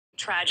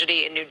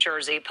Tragedy in New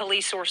Jersey.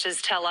 Police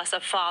sources tell us a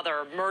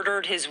father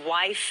murdered his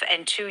wife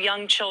and two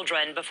young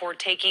children before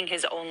taking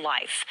his own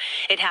life.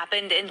 It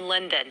happened in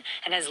Linden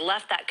and has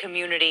left that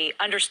community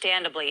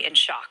understandably in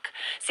shock.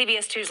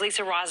 CBS 2's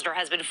Lisa Rosner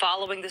has been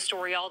following the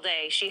story all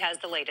day. She has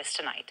the latest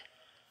tonight.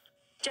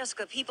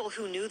 Jessica, people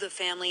who knew the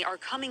family are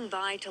coming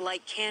by to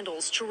light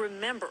candles to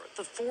remember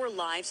the 4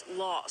 lives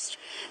lost.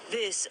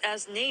 This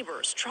as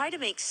neighbors try to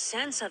make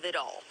sense of it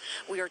all.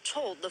 We are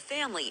told the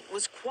family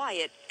was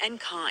quiet and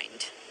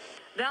kind.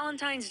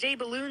 Valentine's Day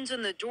balloons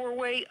in the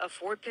doorway, a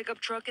Ford pickup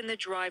truck in the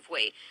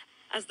driveway.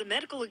 As the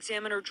medical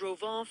examiner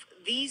drove off,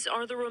 these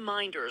are the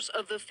reminders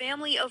of the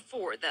family of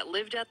 4 that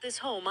lived at this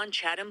home on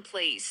Chatham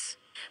Place.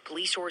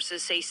 Police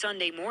sources say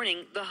Sunday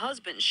morning the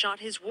husband shot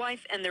his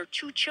wife and their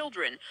 2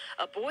 children,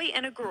 a boy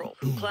and a girl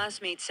who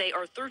classmates say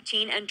are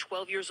 13 and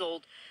 12 years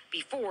old,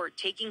 before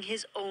taking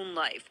his own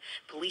life.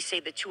 Police say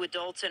the 2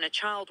 adults and a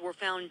child were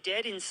found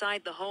dead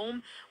inside the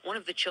home. One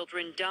of the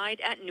children died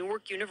at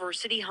Newark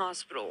University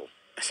Hospital.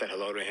 I said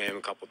hello to him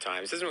a couple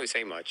times. Doesn't really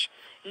say much.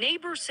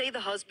 Neighbors say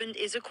the husband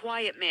is a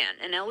quiet man,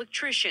 an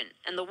electrician,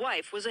 and the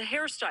wife was a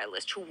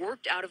hairstylist who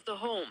worked out of the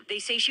home. They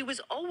say she was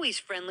always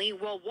friendly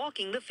while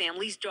walking the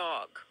family's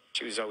dog.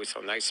 She was always so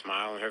nice,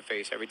 smile on her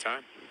face every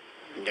time.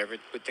 Never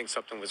would think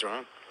something was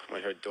wrong.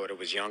 When her daughter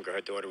was younger,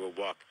 her daughter would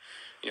walk,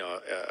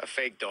 a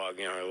fake dog,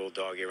 her little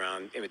doggy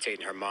around,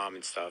 imitating her mom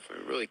and stuff.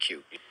 Really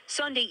cute.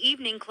 Sunday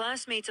evening,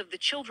 classmates of the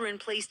children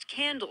placed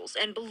candles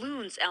and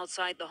balloons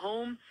outside the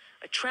home.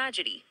 A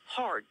tragedy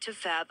hard to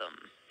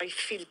fathom. I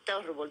feel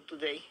terrible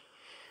today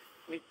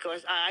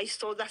because I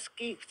saw that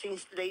kid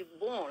since they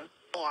born.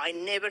 Oh, I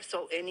never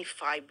saw any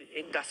fight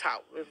in that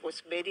house. It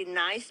was very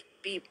nice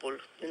people,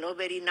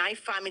 very nice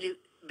family,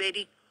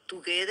 very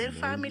together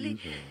family.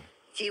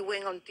 She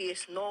went on the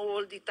snow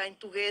all the time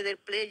together,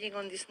 playing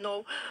on the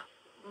snow,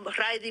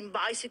 riding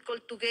bicycle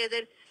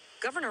together.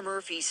 Governor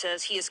Murphy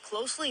says he is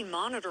closely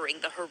monitoring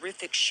the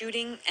horrific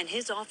shooting, and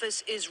his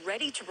office is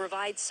ready to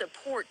provide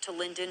support to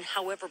Linden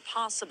however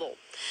possible.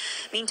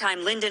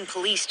 Meantime, Linden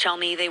police tell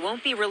me they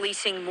won't be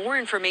releasing more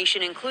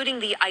information, including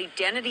the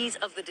identities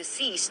of the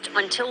deceased,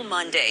 until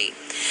Monday.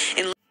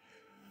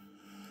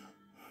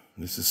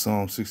 This is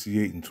Psalm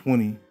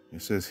 68:20.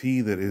 It says, "He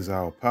that is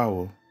our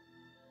power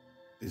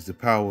is the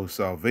power of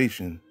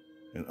salvation,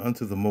 and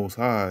unto the Most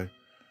High,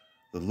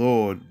 the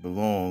Lord,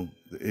 belong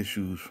the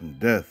issues from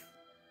death."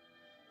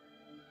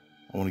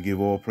 I want to give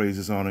all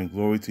praises, honor, and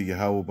glory to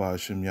Yahweh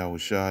Ba'Hashem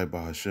Yahushai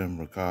Ba'Hashem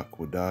Rakak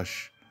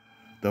Kwadash.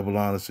 Double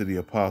honors to the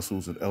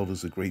apostles and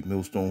elders of Great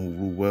Millstone who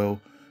rule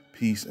well.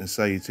 Peace and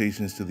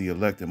salutations to the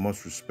elect, and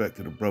much respect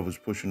to the brothers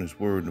pushing this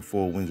word in the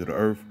 4 winds of the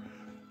earth.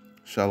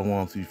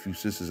 Shalom to you few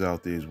sisters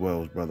out there as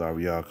well. As Brother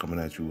Ariel coming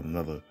at you with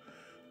another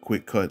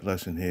quick cut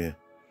lesson here.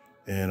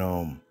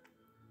 And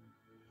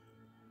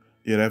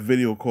yeah, that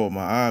video caught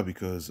my eye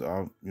because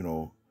I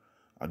do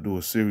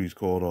a series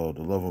called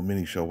The Love of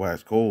Many Shall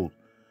Wax Cold.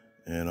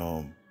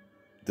 And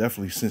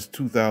definitely since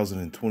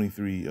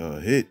 2023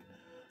 hit,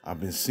 I've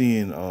been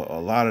seeing a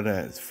lot of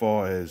that as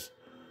far as,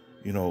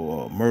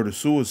 murder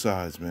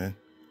suicides, man.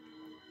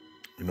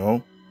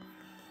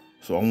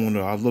 So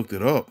I looked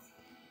it up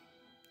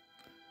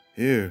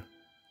here.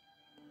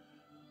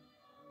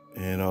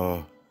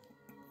 And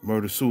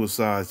murder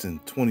suicides in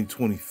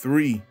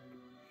 2023.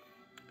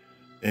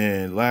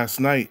 And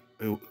last night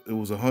it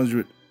was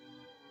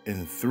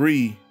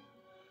 103,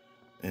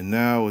 and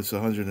now it's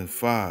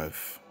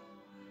 105.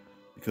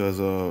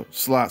 Because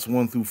slots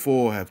 1 through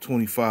 4 have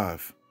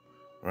 25,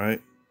 right?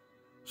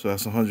 So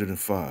that's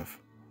 105,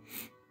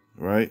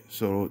 right?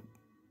 So,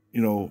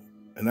 and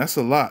that's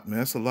a lot, man.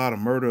 That's a lot of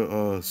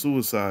murder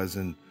suicides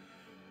in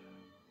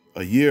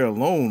a year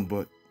alone,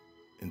 but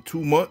in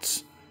 2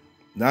 months,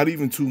 not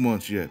even 2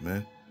 months yet,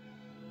 man.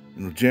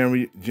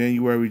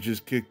 January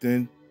just kicked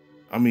in.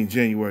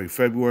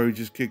 February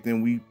just kicked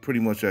in. We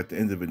pretty much at the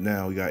end of it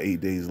now. We got 8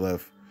 days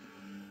left.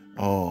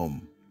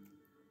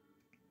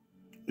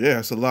 Yeah,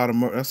 that's a lot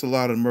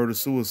of murder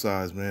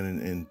suicides, man,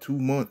 in 2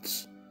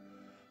 months.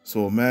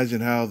 So imagine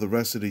how the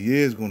rest of the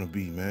year is going to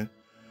be, man,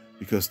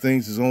 because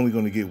things is only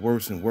going to get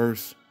worse and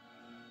worse.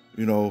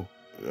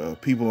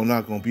 People are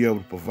not going to be able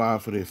to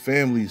provide for their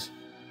families,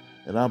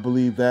 and I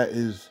believe that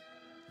is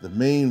the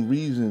main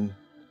reason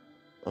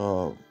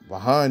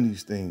behind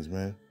these things,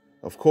 man.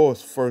 Of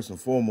course, first and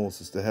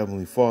foremost, it's the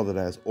Heavenly Father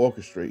that's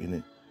orchestrating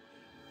it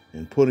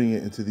and putting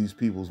it into these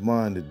people's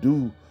mind to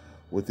do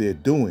what they're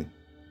doing.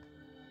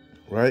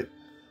 Right?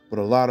 But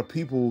a lot of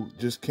people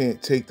just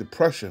can't take the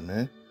pressure,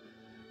 man.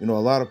 A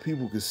lot of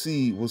people can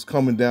see what's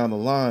coming down the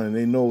line, and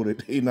they know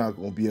that they're not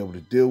going to be able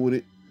to deal with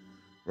it,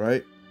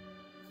 right?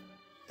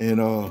 And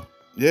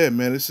yeah,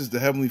 man, this is the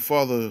Heavenly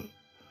Father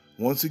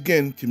once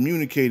again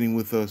communicating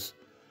with us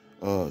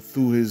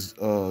through his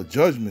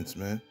judgments,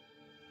 man.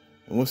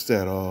 And what's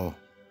that?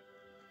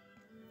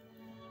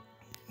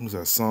 What's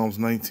that? Psalms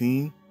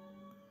 19?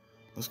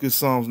 Let's get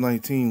Psalms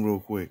 19 real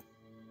quick.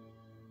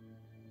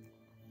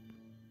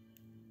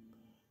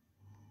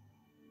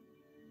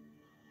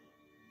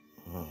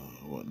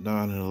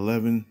 9 and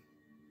 11,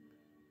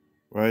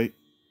 right?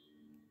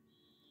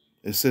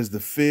 It says, the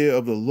fear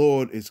of the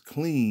Lord is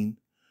clean,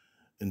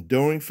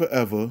 enduring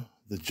forever.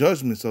 The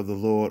judgments of the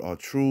Lord are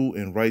true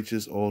and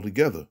righteous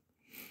altogether.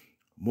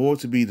 More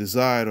to be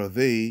desired are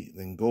they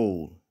than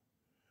gold,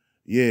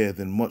 yea,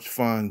 than much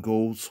fine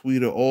gold,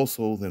 sweeter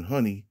also than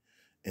honey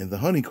and the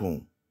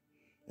honeycomb.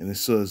 And it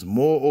says,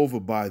 moreover,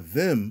 by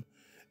them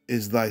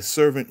is thy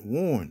servant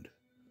warned.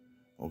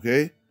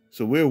 Okay?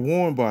 So we're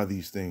warned by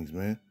these things,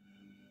 man.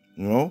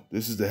 You know,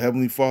 this is the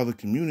Heavenly Father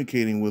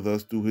communicating with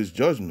us through his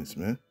judgments,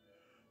 man.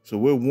 So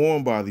we're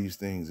warned by these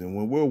things. And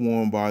when we're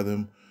warned by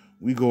them,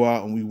 we go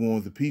out and we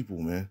warn the people,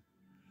 man.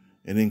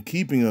 And in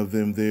keeping of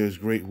them, there's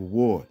great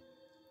reward.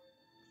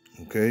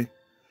 Okay?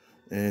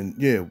 And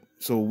yeah,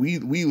 so we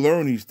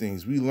learn these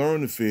things. We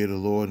learn the fear of the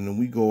Lord, and then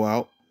we go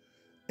out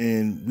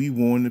and we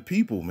warn the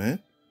people, man.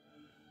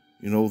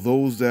 You know,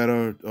 those that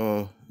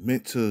are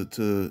meant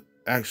to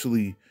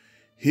actually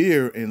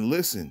hear and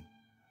listen,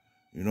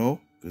 you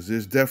know, because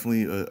there's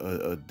definitely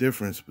a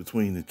difference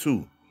between the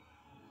two.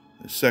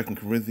 2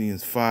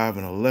 Corinthians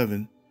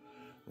 5:11,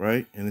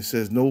 right? And it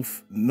says,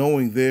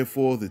 knowing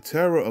therefore the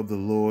terror of the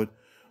Lord,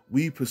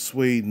 we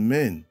persuade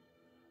men,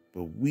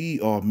 but we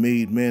are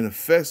made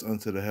manifest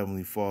unto the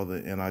Heavenly Father,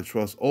 and I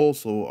trust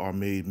also are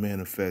made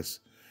manifest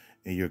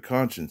in your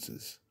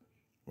consciences,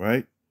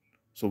 right?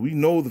 So we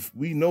know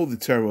the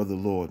terror of the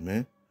Lord,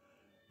 man.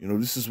 You know,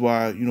 this is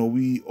why, you know,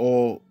 we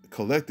all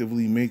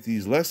collectively make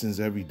these lessons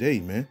every day,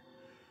 man.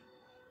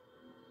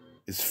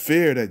 It's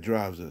fear that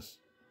drives us.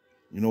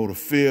 You know, the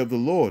fear of the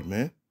Lord,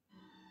 man.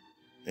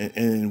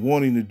 And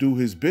wanting to do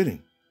his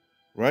bidding,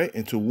 right?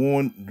 And to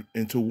warn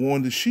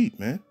the sheep,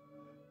 man.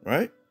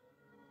 Right?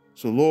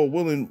 So Lord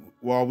willing,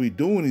 while we're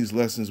doing these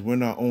lessons, we're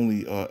not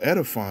only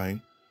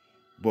edifying,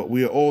 but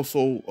we are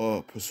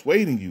also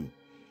persuading you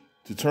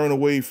to turn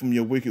away from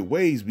your wicked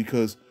ways,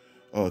 because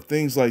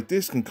things like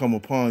this can come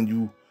upon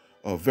you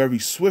very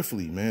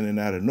swiftly, man, and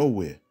out of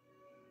nowhere.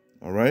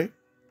 All right?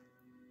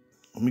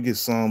 Let me get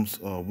Psalms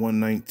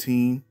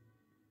 119.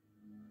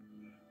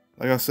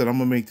 Like I said, I'm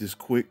going to make this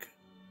quick.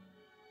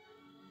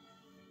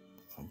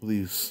 I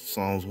believe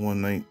Psalms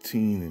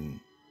 119 and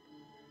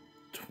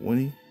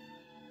 20.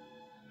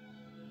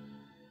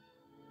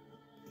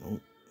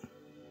 Nope.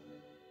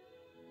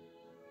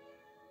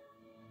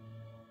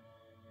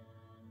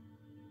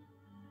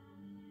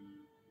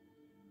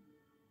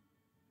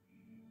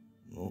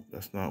 Nope,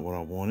 that's not what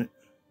I wanted.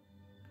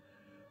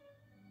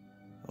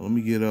 Let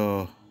me get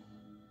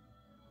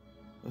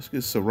let's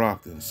get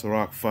Sirach then.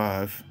 Sirach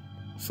 5.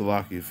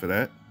 Salakia for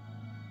that.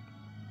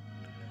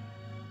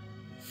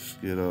 Let's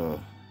get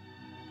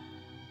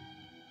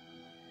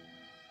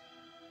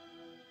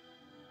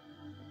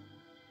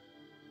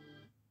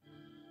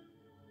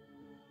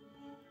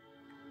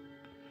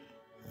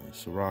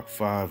Sirach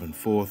 5 and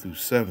 4 through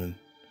 7.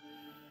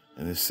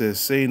 And it says,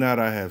 say not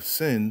I have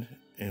sinned,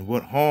 and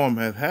what harm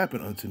hath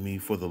happened unto me?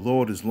 For the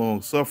Lord is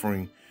long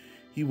suffering.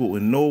 He will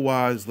in no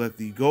wise let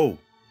thee go.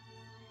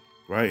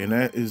 Right? And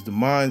that is the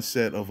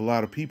mindset of a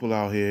lot of people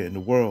out here in the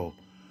world.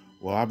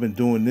 Well, I've been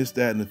doing this,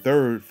 that, and the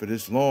third for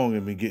this long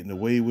and been getting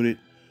away with it.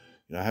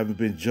 You know, I haven't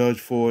been judged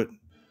for it.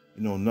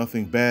 You know,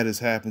 nothing bad has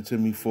happened to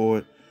me for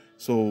it.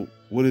 So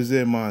what is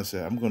their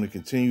mindset? I'm going to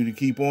continue to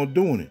keep on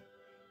doing it,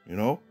 you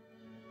know?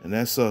 And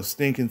that's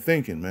stinking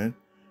thinking, man.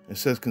 It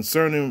says,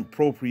 concerning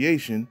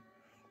appropriation,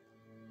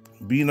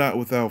 be not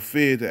without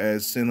fear to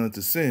add sin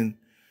unto sin,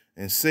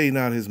 and say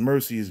not his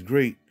mercy is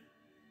great.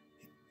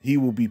 He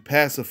will be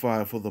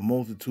pacified for the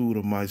multitude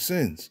of my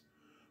sins.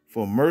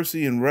 For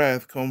mercy and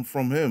wrath come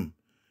from him,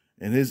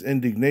 and his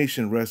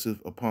indignation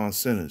resteth upon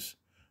sinners.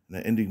 And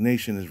that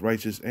indignation is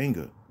righteous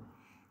anger.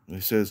 And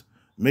it says,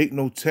 make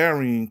no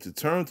tarrying to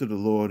turn to the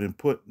Lord, and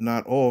put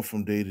not off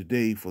from day to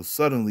day, for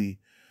suddenly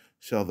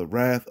shall the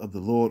wrath of the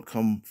Lord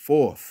come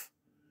forth.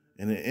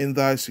 And in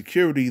thy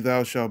security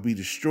thou shalt be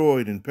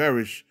destroyed and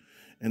perish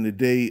in the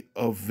day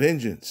of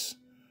vengeance.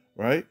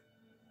 Right?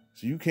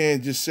 So you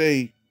can't just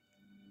say,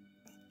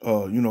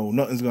 you know,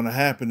 nothing's going to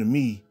happen to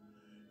me.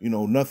 You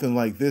know, nothing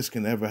like this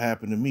can ever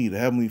happen to me. The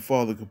Heavenly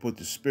Father could put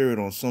the spirit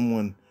on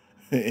someone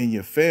in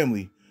your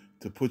family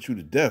to put you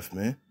to death,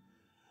 man.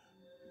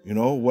 You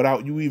know,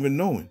 without you even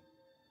knowing.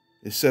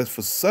 It says,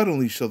 for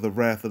suddenly shall the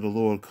wrath of the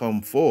Lord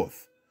come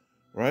forth.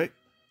 Right?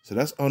 So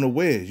that's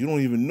unawares. You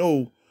don't even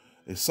know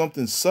if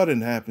something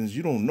sudden happens.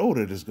 You don't know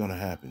that it's going to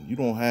happen. You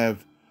don't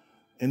have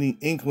any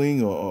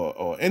inkling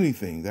or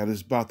anything that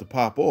is about to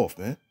pop off,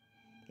 man.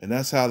 And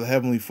that's how the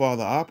Heavenly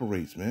Father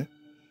operates, man.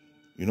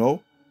 You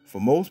know, for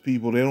most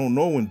people, they don't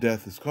know when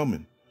death is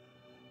coming.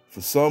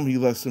 For some, he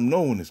lets them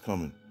know when it's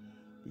coming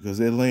because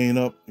they're laying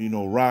up, you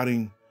know,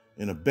 rotting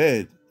in a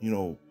bed, you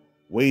know,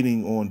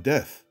 waiting on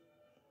death.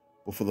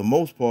 But for the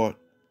most part,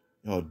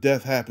 you know,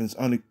 death happens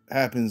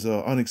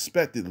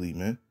unexpectedly,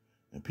 man.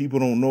 And people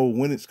don't know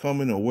when it's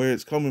coming or where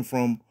it's coming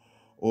from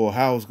or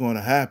how it's going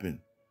to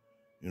happen,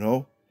 you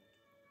know.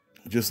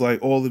 Just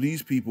like all of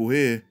these people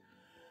here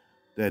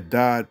that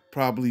died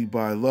probably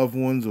by loved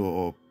ones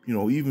or you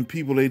know, even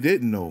people they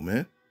didn't know,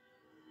 man.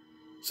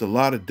 It's a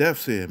lot of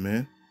deaths here,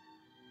 man.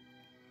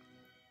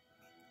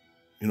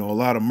 You know, a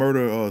lot of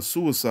murder,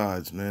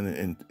 suicides,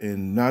 man,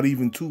 and not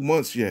even 2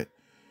 months yet,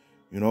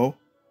 you know.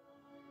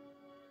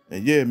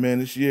 And yeah, man,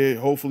 this year,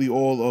 hopefully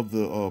all of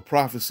the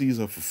prophecies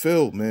are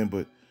fulfilled, man.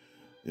 But,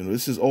 you know,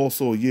 this is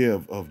also a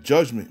year of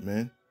judgment,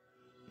 man.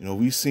 You know,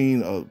 we've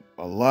seen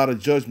a lot of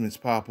judgments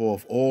pop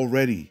off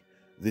already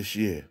this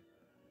year,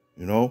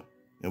 you know,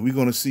 and we're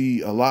going to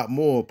see a lot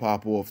more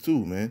pop off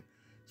too, man.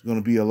 It's going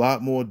to be a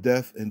lot more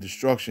death and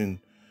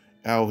destruction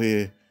out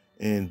here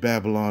in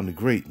Babylon the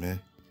Great, man.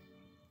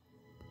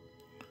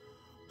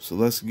 So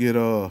let's get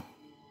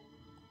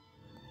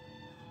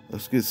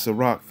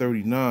Sirach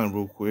 39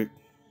 real quick.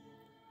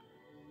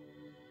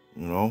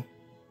 You know,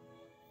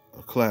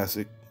 a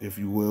classic, if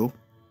you will.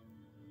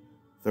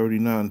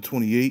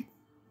 39:28.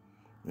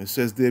 It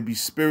says, there be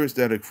spirits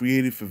that are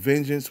created for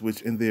vengeance,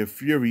 which in their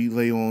fury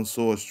lay on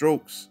sore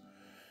strokes.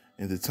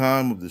 In the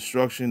time of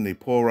destruction, they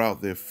pour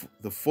out their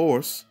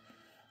force,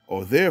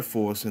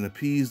 and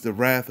appease the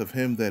wrath of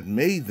him that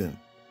made them.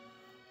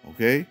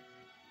 Okay?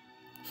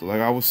 So like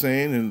I was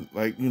saying, and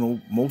like, you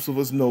know, most of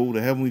us know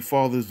the Heavenly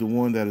Father is the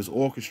one that is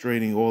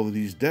orchestrating all of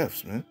these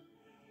deaths, man.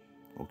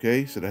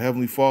 Okay? So the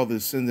Heavenly Father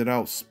is sending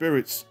out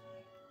spirits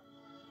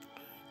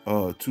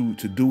to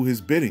do his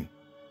bidding,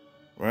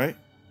 right?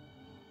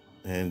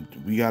 And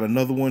we got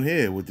another one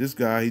here with this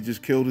guy. He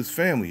just killed his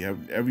family.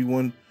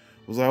 Everyone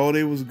was like, oh,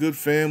 they was a good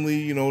family.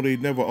 You know, they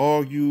never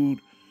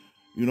argued,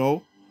 you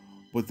know.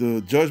 But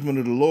the judgment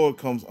of the Lord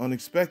comes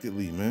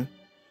unexpectedly, man.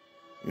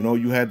 You know,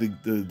 you had the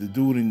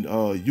dude in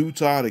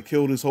Utah that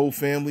killed his whole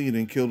family and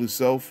then killed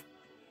himself.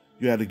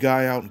 You had the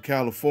guy out in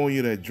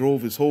California that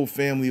drove his whole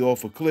family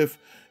off a cliff,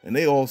 and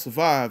they all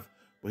survived.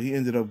 But he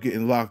ended up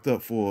getting locked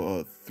up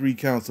for 3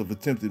 counts of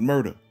attempted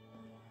murder,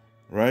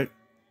 right?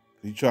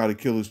 He tried to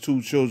kill his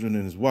 2 children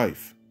and his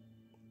wife.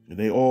 And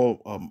they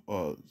all,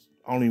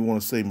 I don't even want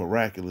to say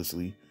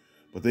miraculously,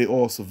 but they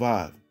all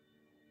survived,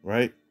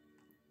 right?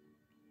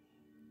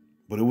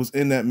 But it was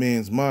in that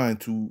man's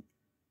mind to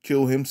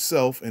kill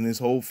himself and his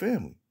whole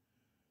family,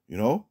 you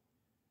know?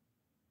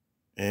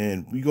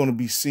 And we're going to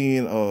be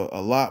seeing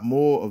a lot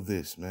more of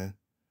this, man.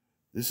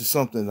 This is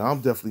something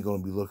I'm definitely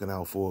going to be looking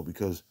out for,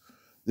 because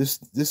this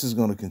is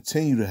going to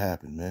continue to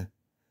happen, man.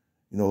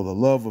 You know, the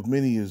love of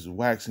many is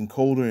waxing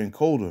colder and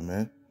colder,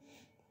 man.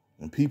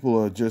 And people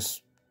are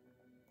just,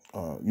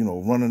 you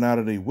know, running out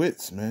of their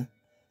wits, man.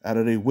 Out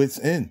of their wits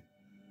end.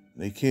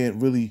 They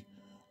can't really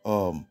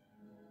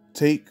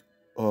take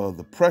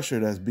the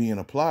pressure that's being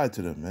applied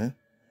to them, man.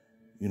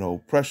 You know,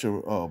 pressure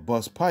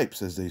bust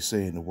pipes, as they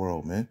say in the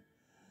world, man.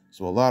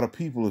 So a lot of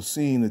people are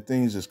seeing the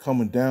things that's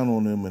coming down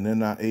on them, and they're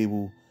not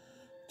able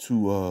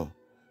to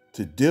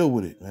deal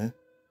with it, man.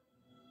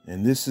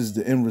 And this is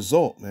the end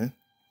result, man.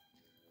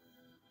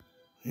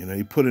 You know,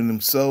 they putting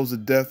themselves to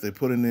death. They're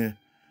putting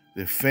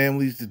their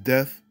families to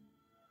death.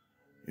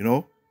 You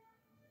know?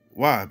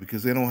 Why?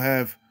 Because they don't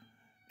have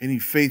any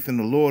faith in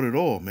the Lord at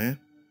all, man.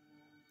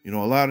 You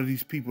know, a lot of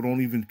these people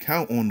don't even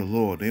count on the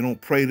Lord. They don't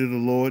pray to the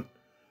Lord,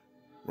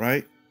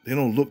 right? They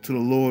don't look to the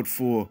Lord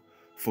for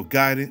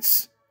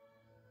guidance,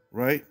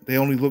 right? They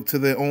only look to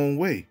their own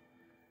way.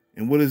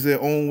 And what does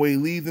their own way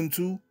lead them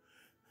to?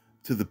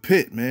 To the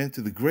pit, man,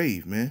 to the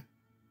grave, man.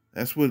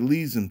 That's what it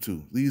leads them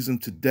to. Leads them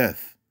to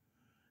death.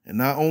 And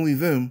not only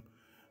them,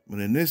 but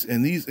in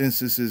these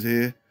instances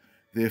here,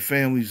 their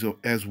families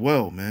as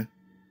well, man.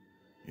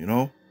 You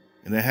know?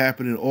 And they're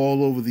happening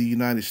all over the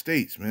United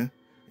States, man.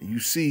 And you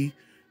see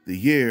the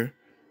year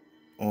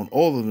on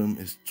all of them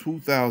is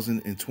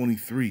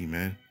 2023,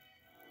 man.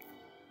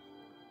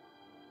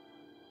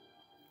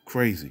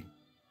 Crazy.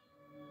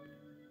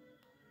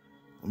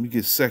 Let me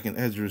get 2nd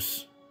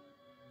Esdras.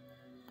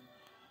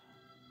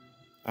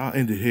 I'll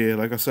end it here.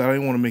 Like I said, I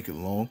didn't want to make it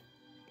long.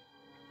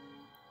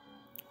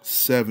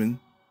 7.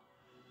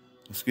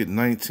 Let's get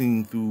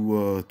 19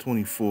 through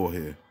 24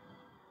 here.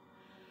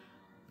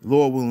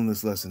 Lord willing,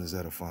 this lesson is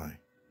edifying.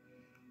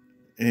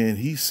 And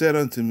he said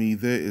unto me,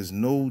 there is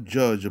no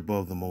judge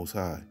above the Most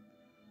High,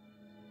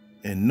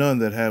 and none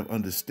that have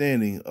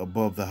understanding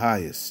above the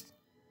highest.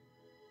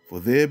 For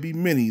there be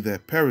many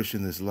that perish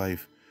in this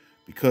life,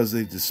 because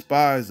they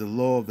despise the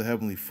law of the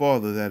Heavenly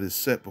Father that is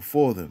set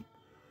before them.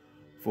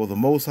 For the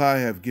Most High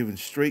have given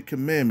straight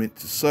commandment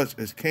to such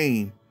as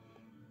came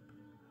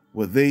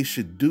what they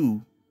should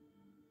do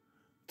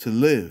to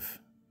live,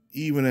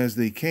 even as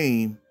they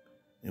came,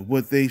 and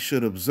what they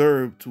should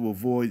observe to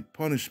avoid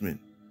punishment.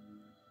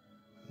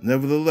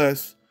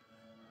 Nevertheless,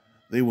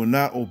 they were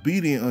not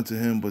obedient unto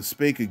him, but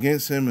spake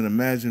against him and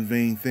imagined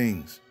vain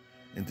things,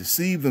 and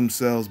deceived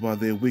themselves by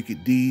their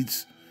wicked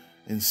deeds,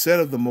 and said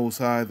of the Most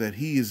High that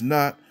he is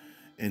not,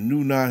 and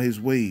knew not his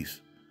ways.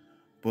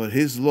 But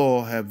his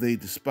law have they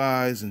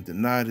despised, and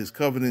denied his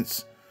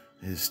covenants,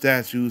 and his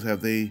statutes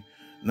have they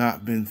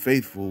not been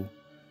faithful,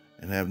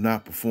 and have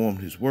not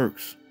performed his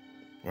works.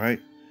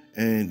 Right?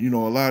 And, you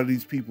know, a lot of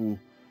these people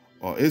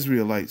are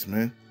Israelites,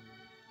 man.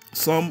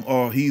 Some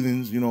are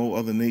heathens, you know,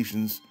 other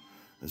nations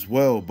as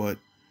well. But,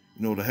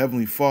 you know, the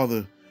Heavenly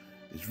Father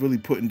is really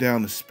putting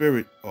down the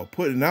spirit, or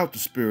putting out the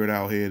spirit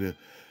out here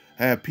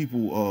have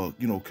people,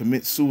 you know,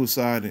 commit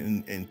suicide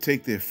and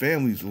take their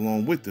families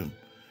along with them,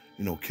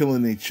 you know,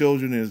 killing their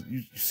children.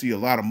 You see a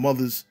lot of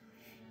mothers,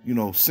 you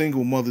know,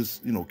 single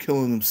mothers, you know,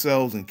 killing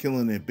themselves and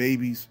killing their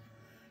babies.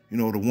 You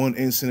know, the one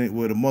incident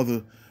where the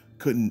mother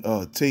couldn't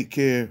take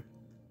care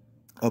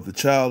of the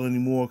child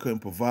anymore, couldn't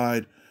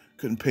provide,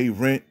 couldn't pay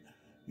rent,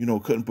 you know,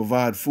 couldn't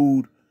provide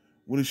food.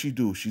 What did she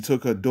do? She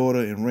took her daughter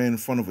and ran in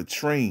front of a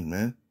train,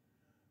 man.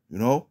 You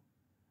know?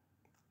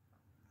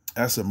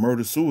 That's a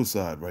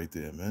murder-suicide right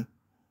there, man.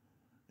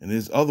 And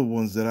there's other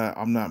ones that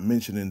I'm not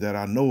mentioning that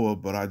I know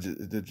of, but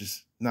they're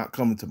just not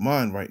coming to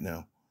mind right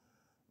now.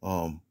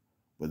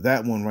 But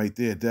that one right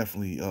there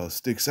definitely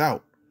sticks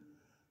out,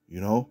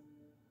 you know?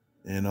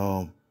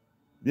 And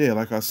yeah,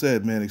 like I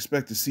said, man,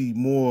 expect to see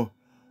more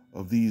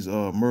of these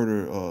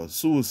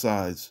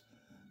murder-suicides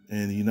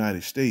in the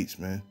United States,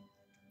 man.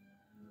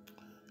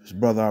 It's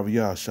Brother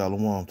Aviyah.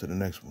 Shalom to the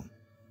next one.